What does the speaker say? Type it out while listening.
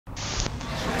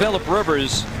Philip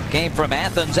Rivers came from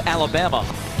Athens, Alabama.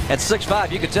 At 6'5",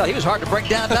 you could tell he was hard to bring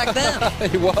down back then.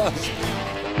 He was.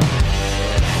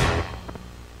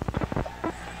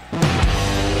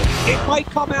 It might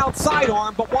come out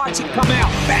sidearm, but watch it come out.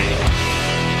 Bang!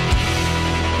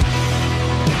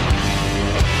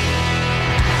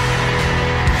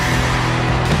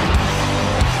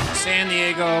 San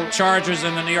Diego Chargers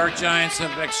and the New York Giants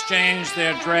have exchanged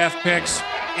their draft picks,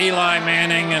 Eli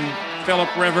Manning and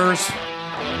Philip Rivers.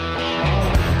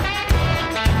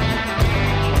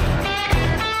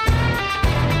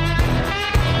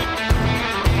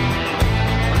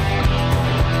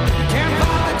 Can't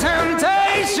fight the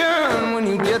temptation when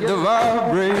you get the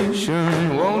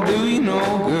vibration. Won't do you no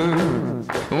good.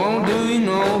 Won't do you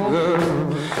no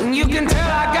good. You can tell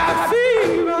I got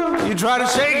fever. You try to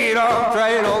shake it off, try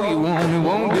it all you want. It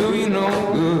won't do you no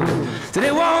good. Said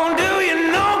it won't do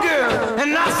you no good.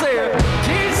 And I said,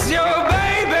 kiss your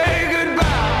baby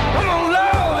goodbye. Come on,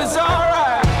 love, it's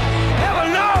alright.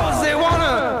 Heaven knows they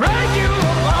wanna break you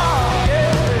apart.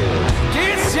 Yeah.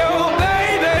 Kiss your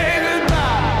baby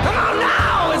goodbye. Come on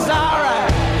now, it's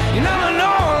alright. You never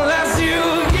know unless you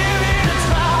give it a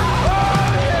try.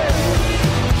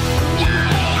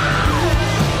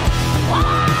 Oh,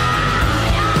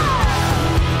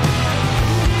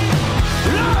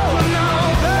 no, no,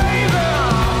 baby.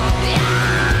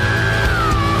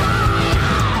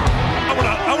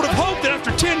 I would have hoped that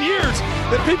after 10 years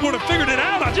that people would have figured it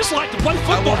out. I just like to play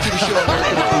football. I want you to show them.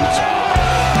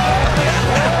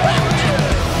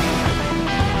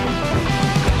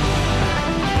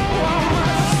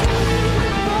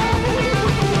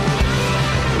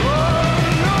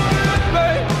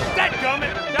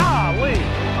 Dadgummit, golly.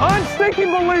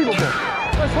 Unstinking believable.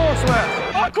 Let's horse left.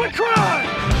 Oh, quit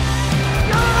crying.